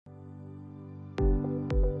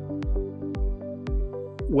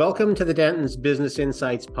Welcome to the Denton's Business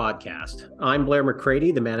Insights podcast. I'm Blair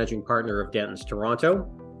McCready, the managing partner of Denton's Toronto.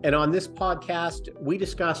 And on this podcast, we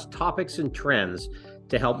discuss topics and trends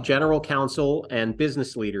to help general counsel and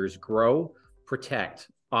business leaders grow, protect,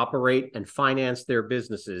 operate, and finance their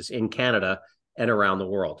businesses in Canada and around the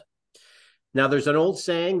world. Now, there's an old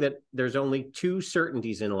saying that there's only two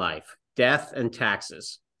certainties in life, death and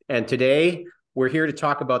taxes. And today, we're here to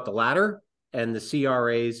talk about the latter and the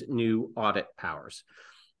CRA's new audit powers.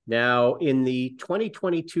 Now, in the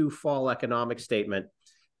 2022 Fall Economic Statement,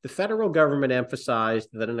 the federal government emphasized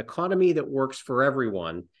that an economy that works for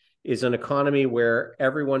everyone is an economy where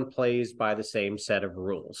everyone plays by the same set of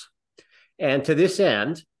rules. And to this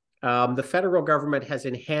end, the federal government has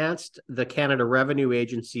enhanced the Canada Revenue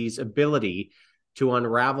Agency's ability to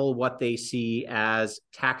unravel what they see as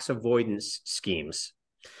tax avoidance schemes.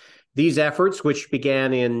 These efforts, which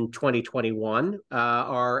began in 2021,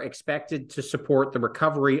 are expected to support the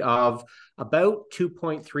recovery of about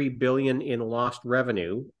 $2.3 billion in lost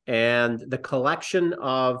revenue and the collection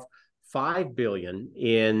of $5 billion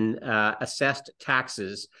in assessed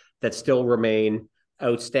taxes that still remain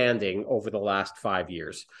outstanding over the last 5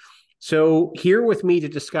 years. So here with me to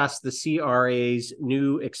discuss the CRA's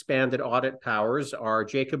new expanded audit powers are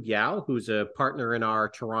Jacob Yao, who's a partner in our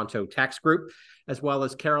Toronto tax group, as well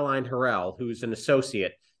as Caroline Harrell, who's an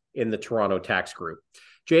associate in the Toronto tax group.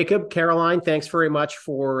 Jacob, Caroline, thanks very much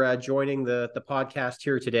for joining the podcast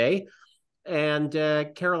here today. And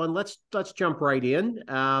Caroline, let's jump right in,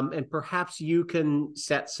 and perhaps you can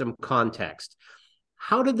set some context.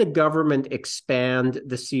 How did the government expand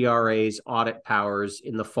the CRA's audit powers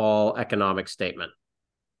in the Fall Economic Statement?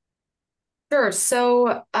 Sure.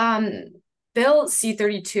 So Bill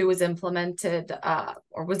C-32 was implemented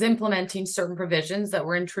or was implementing certain provisions that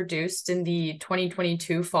were introduced in the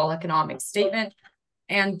 2022 Fall Economic Statement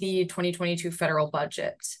and the 2022 federal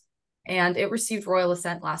budget. And it received royal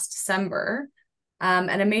assent last December. And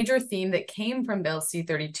a major theme that came from Bill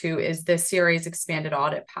C-32 is the CRA's expanded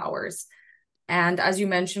audit powers. And as you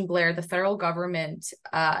mentioned, Blair, the federal government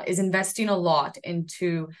is investing a lot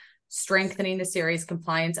into strengthening the CRA's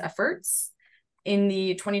compliance efforts. In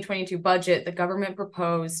the 2022 budget, the government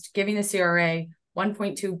proposed giving the CRA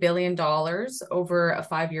 $1.2 billion over a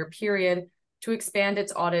 5-year period to expand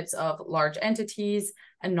its audits of large entities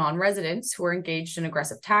and non-residents who are engaged in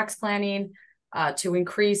aggressive tax planning, to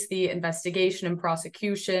increase the investigation and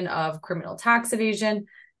prosecution of criminal tax evasion,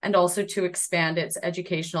 and also to expand its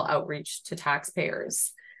educational outreach to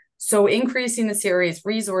taxpayers. So increasing the CRA's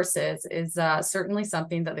resources is certainly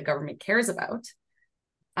something that the government cares about.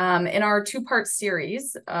 In our two-part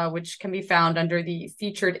series, which can be found under the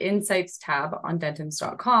Featured Insights tab on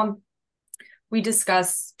dentons.com, we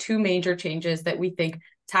discuss two major changes that we think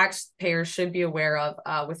taxpayers should be aware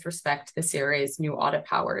of with respect to the CRA's new audit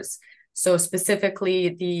powers. So specifically,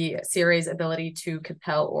 the CRA's ability to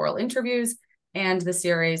compel oral interviews and the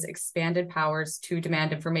CRA's expanded powers to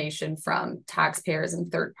demand information from taxpayers and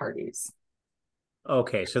third parties.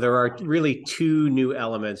 Okay, so there are really two new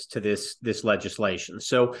elements to this legislation.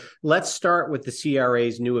 So let's start with the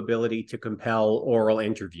CRA's new ability to compel oral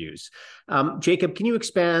interviews. Jacob, can you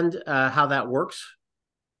expand how that works?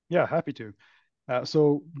 Yeah, happy to.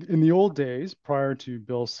 So in the old days, prior to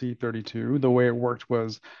Bill C-32, the way it worked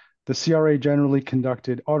was the CRA generally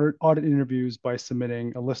conducted audit interviews by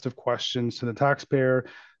submitting a list of questions to the taxpayer,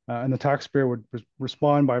 and the taxpayer would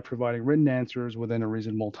respond by providing written answers within a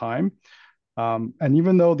reasonable time. And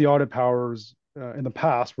even though the audit powers in the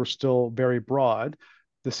past were still very broad,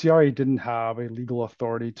 the CRA didn't have a legal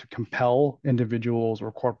authority to compel individuals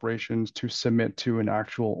or corporations to submit to an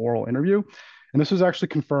actual oral interview. And this was actually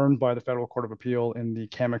confirmed by the Federal Court of Appeal in the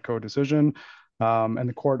Cameco decision. And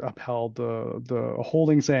the court upheld the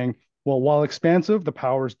holding, saying, well, while expansive, the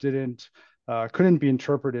powers couldn't be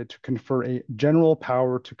interpreted to confer a general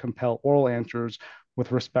power to compel oral answers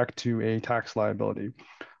with respect to a tax liability.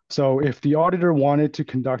 So if the auditor wanted to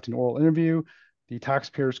conduct an oral interview, the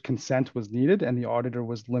taxpayer's consent was needed, and the auditor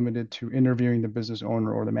was limited to interviewing the business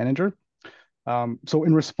owner or the manager. So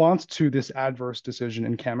in response to this adverse decision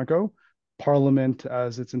in Cameco, Parliament,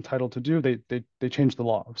 as it's entitled to do, they changed the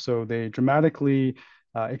law. So they dramatically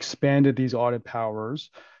expanded these audit powers,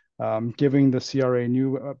 giving the CRA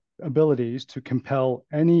new abilities to compel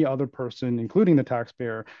any other person, including the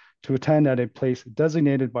taxpayer, to attend at a place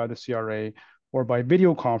designated by the CRA or by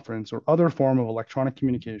video conference or other form of electronic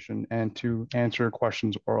communication, and to answer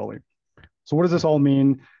questions orally. So what does this all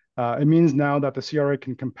mean? It means now that the CRA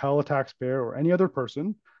can compel a taxpayer or any other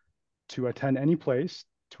person to attend any place,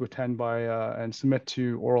 to attend by and submit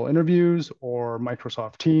to oral interviews or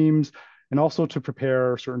Microsoft Teams, and also to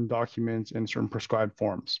prepare certain documents in certain prescribed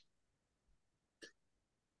forms.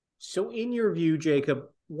 So, in your view, Jacob,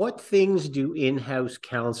 what things do in-house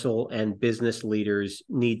counsel and business leaders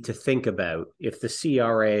need to think about if the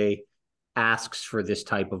CRA asks for this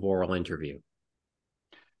type of oral interview?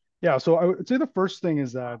 Yeah, so I would say the first thing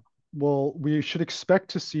is that, well, we should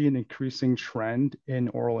expect to see an increasing trend in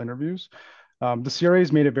oral interviews. The CRA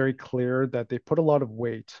has made it very clear that they put a lot of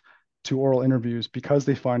weight to oral interviews because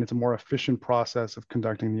they find it's a more efficient process of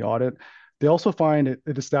conducting the audit. They also find it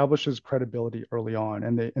establishes credibility early on,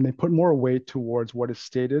 and they put more weight towards what is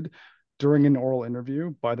stated during an oral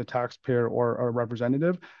interview by the taxpayer or a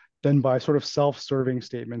representative than by sort of self-serving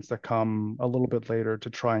statements that come a little bit later to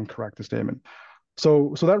try and correct the statement.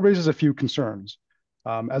 So that raises a few concerns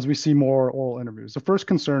as we see more oral interviews. The first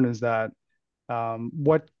concern is that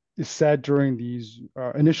what is said during these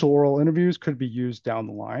initial oral interviews could be used down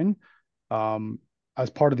the line as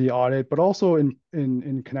part of the audit, but also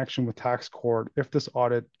in connection with tax court. If this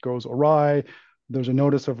audit goes awry, there's a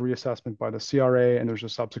notice of reassessment by the CRA, and there's a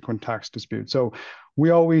subsequent tax dispute. So we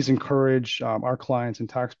always encourage our clients and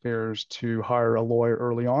taxpayers to hire a lawyer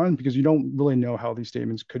early on because you don't really know how these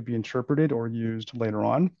statements could be interpreted or used later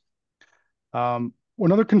on.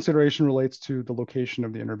 Another consideration relates to the location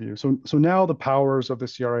of the interview. So now the powers of the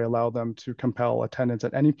CRA allow them to compel attendance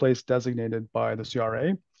at any place designated by the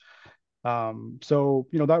CRA. So,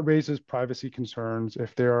 that raises privacy concerns.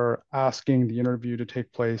 If they're asking the interview to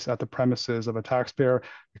take place at the premises of a taxpayer,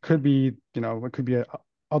 it could be,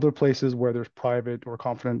 other places where there's private or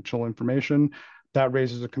confidential information. That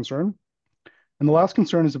raises a concern. And the last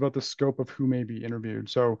concern is about the scope of who may be interviewed.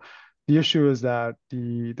 So the issue is that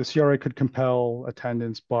the CRA could compel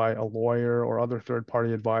attendance by a lawyer or other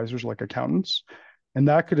third-party advisors like accountants. And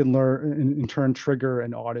that could in turn trigger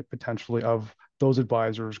an audit potentially of those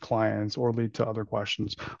advisors, clients, or lead to other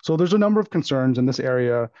questions. So there's a number of concerns in this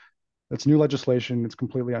area. It's new legislation. It's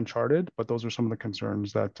completely uncharted, but those are some of the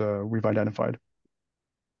concerns that we've identified.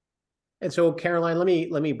 And so, Caroline,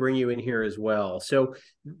 let me bring you in here as well. So,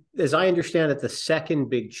 as I understand it, the second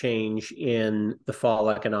big change in the fall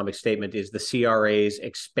economic statement is the CRA's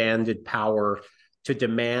expanded power to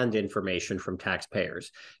demand information from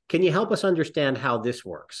taxpayers. Can you help us understand how this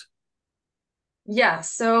works? Yeah,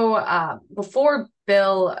 so before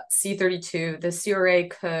Bill C-32, the CRA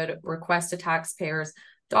could request to taxpayers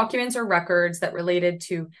documents or records that related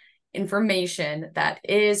to information that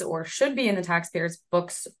is or should be in the taxpayer's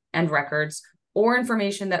books and records, or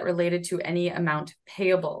information that related to any amount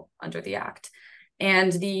payable under the Act.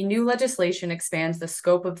 And the new legislation expands the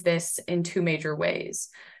scope of this in two major ways.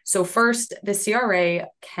 So first, the CRA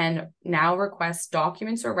can now request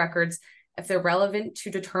documents or records if they're relevant to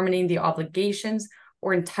determining the obligations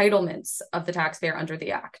or entitlements of the taxpayer under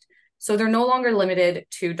the Act. So they're no longer limited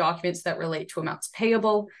to documents that relate to amounts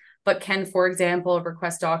payable, but can, for example,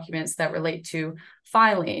 request documents that relate to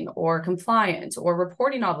filing or compliance or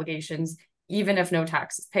reporting obligations, even if no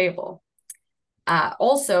tax is payable.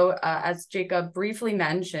 Also, as Jacob briefly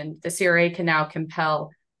mentioned, the CRA can now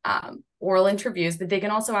compel oral interviews, but they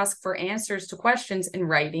can also ask for answers to questions in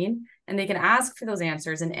writing, and they can ask for those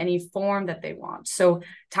answers in any form that they want. So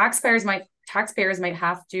taxpayers might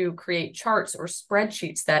have to create charts or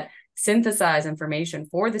spreadsheets that synthesize information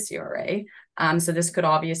for the CRA. So this could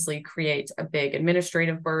obviously create a big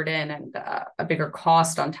administrative burden and a bigger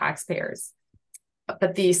cost on taxpayers.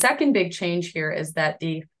 But the second big change here is that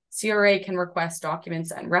the CRA can request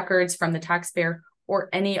documents and records from the taxpayer or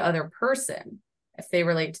any other person if they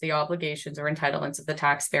relate to the obligations or entitlements of the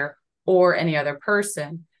taxpayer or any other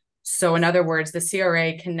person. So in other words, the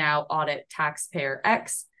CRA can now audit taxpayer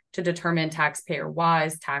X to determine taxpayer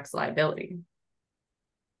Y's tax liability.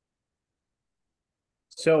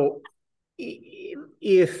 So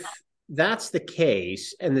if that's the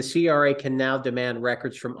case, and the CRA can now demand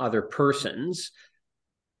records from other persons,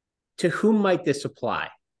 to whom might this apply?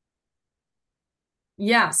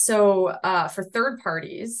 Yeah, so for third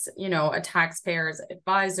parties, a taxpayer's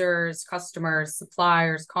advisors, customers,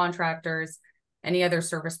 suppliers, contractors, any other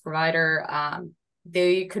service provider,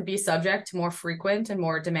 they could be subject to more frequent and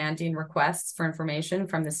more demanding requests for information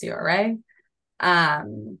from the CRA.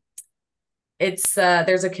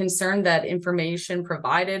 There's a concern that information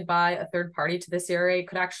provided by a third party to the CRA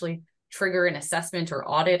could actually trigger an assessment or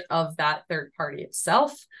audit of that third party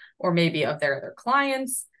itself, or maybe of their other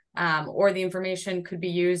clients. Or the information could be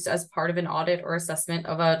used as part of an audit or assessment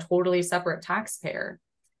of a totally separate taxpayer.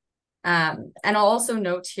 And I'll also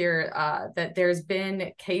note here that there's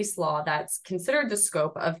been case law that's considered the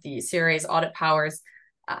scope of the CRA's audit powers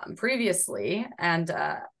previously, and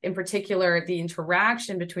in particular, the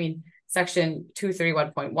interaction between Section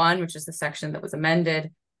 231.1, which is the section that was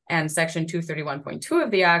amended, and Section 231.2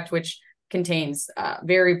 of the Act, which contains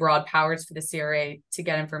very broad powers for the CRA to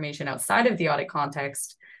get information outside of the audit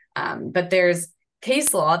context. But there's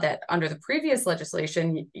case law that under the previous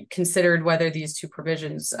legislation considered whether these two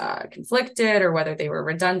provisions conflicted or whether they were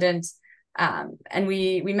redundant. And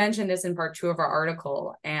we mentioned this in part 2 of our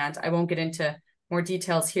article, and I won't get into more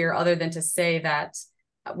details here other than to say that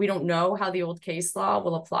we don't know how the old case law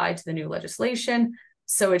will apply to the new legislation.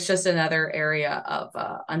 So it's just another area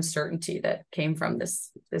of uncertainty that came from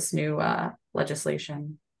this new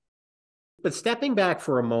legislation. But stepping back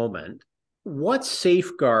for a moment, what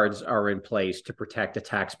safeguards are in place to protect a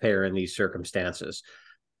taxpayer in these circumstances?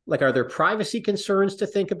 Like, are there privacy concerns to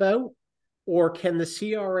think about? Or can the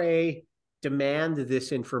CRA demand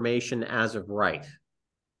this information as of right?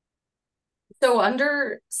 So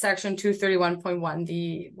under Section 231.1,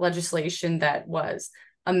 the legislation that was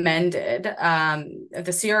amended,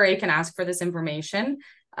 the CRA can ask for this information.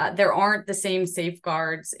 There aren't the same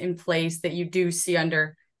safeguards in place that you do see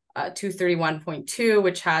under 231.2,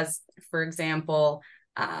 which has, for example,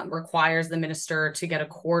 requires the minister to get a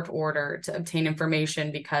court order to obtain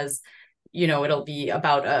information because, it'll be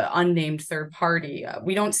about an unnamed third party.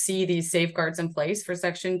 We don't see these safeguards in place for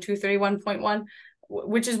Section 231.1,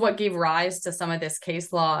 which is what gave rise to some of this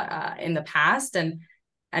case law in the past. And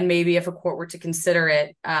maybe if a court were to consider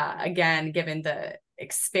it, again, given the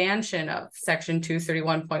expansion of Section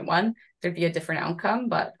 231.1, there'd be a different outcome.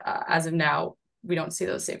 But as of now, we don't see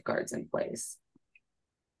those safeguards in place.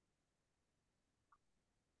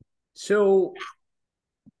 So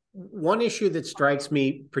one issue that strikes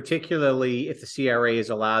me, particularly if the CRA is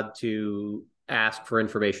allowed to ask for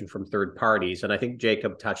information from third parties, and I think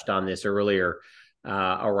Jacob touched on this earlier,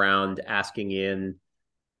 around asking in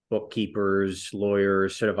bookkeepers,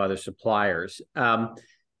 lawyers, sort of other suppliers.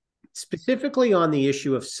 Specifically on the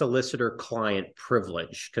issue of solicitor-client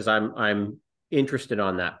privilege, because I'm interested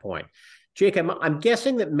on that point. Jacob, I'm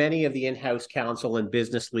guessing that many of the in-house counsel and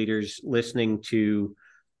business leaders listening to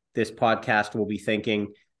this podcast will be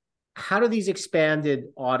thinking, how do these expanded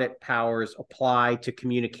audit powers apply to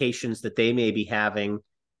communications that they may be having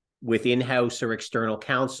with in-house or external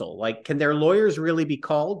counsel? Like, can their lawyers really be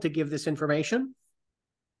called to give this information?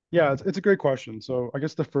 Yeah, it's a great question. So I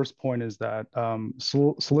guess the first point is that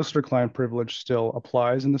solicitor-client privilege still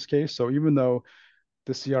applies in this case. So even though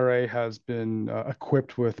the CRA has been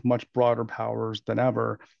equipped with much broader powers than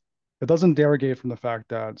ever, it doesn't derogate from the fact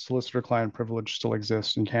that solicitor-client privilege still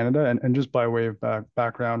exists in Canada. And just by way of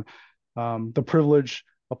background, the privilege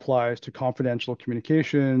applies to confidential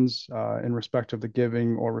communications in respect of the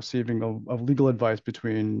giving or receiving of legal advice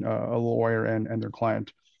between a lawyer and their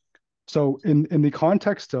client. So in the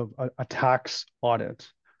context of a tax audit,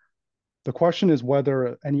 the question is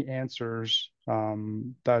whether any answers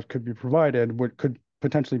that could be provided could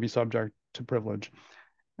potentially be subject to privilege.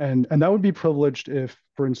 And that would be privileged if,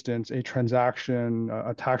 for instance, a transaction,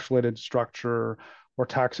 a tax-related structure, or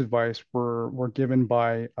tax advice were given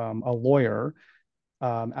by a lawyer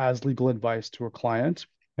as legal advice to a client.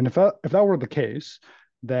 And if that were the case,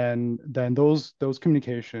 then those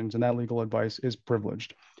communications and that legal advice is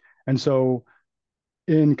privileged. And so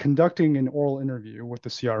in conducting an oral interview with the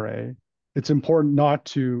CRA, it's important not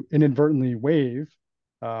to inadvertently waive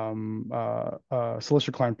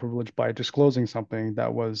solicitor-client privilege by disclosing something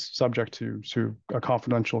that was subject to a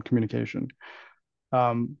confidential communication.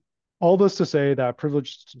 All this to say that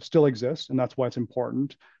privilege still exists, and that's why it's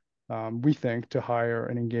important, we think, to hire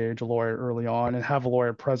and engage a lawyer early on and have a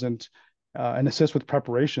lawyer present and assist with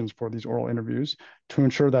preparations for these oral interviews to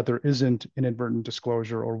ensure that there isn't inadvertent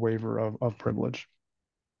disclosure or waiver of privilege.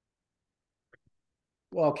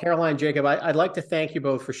 Well, Caroline, Jacob, I'd like to thank you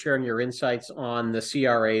both for sharing your insights on the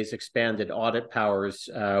CRA's expanded audit powers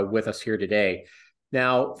with us here today.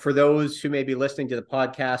 Now, for those who may be listening to the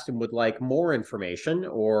podcast and would like more information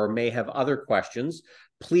or may have other questions,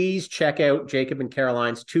 please check out Jacob and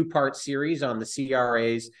Caroline's two-part series on the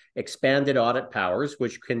CRA's expanded audit powers,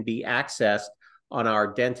 which can be accessed on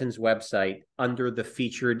our Denton's website under the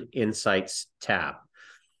Featured Insights tab.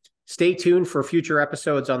 Stay tuned for future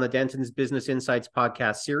episodes on the Denton's Business Insights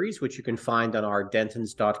podcast series, which you can find on our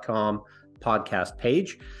dentons.com podcast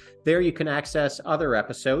page. There you can access other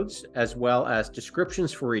episodes, as well as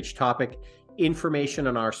descriptions for each topic, information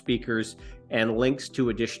on our speakers, and links to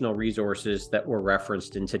additional resources that were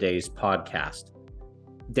referenced in today's podcast.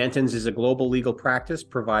 Denton's is a global legal practice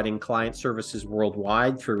providing client services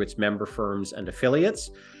worldwide through its member firms and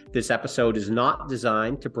affiliates. This episode is not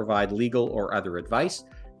designed to provide legal or other advice,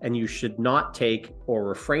 and you should not take or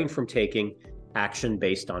refrain from taking action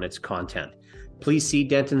based on its content. Please see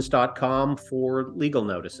dentons.com for legal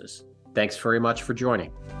notices. Thanks very much for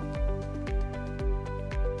joining.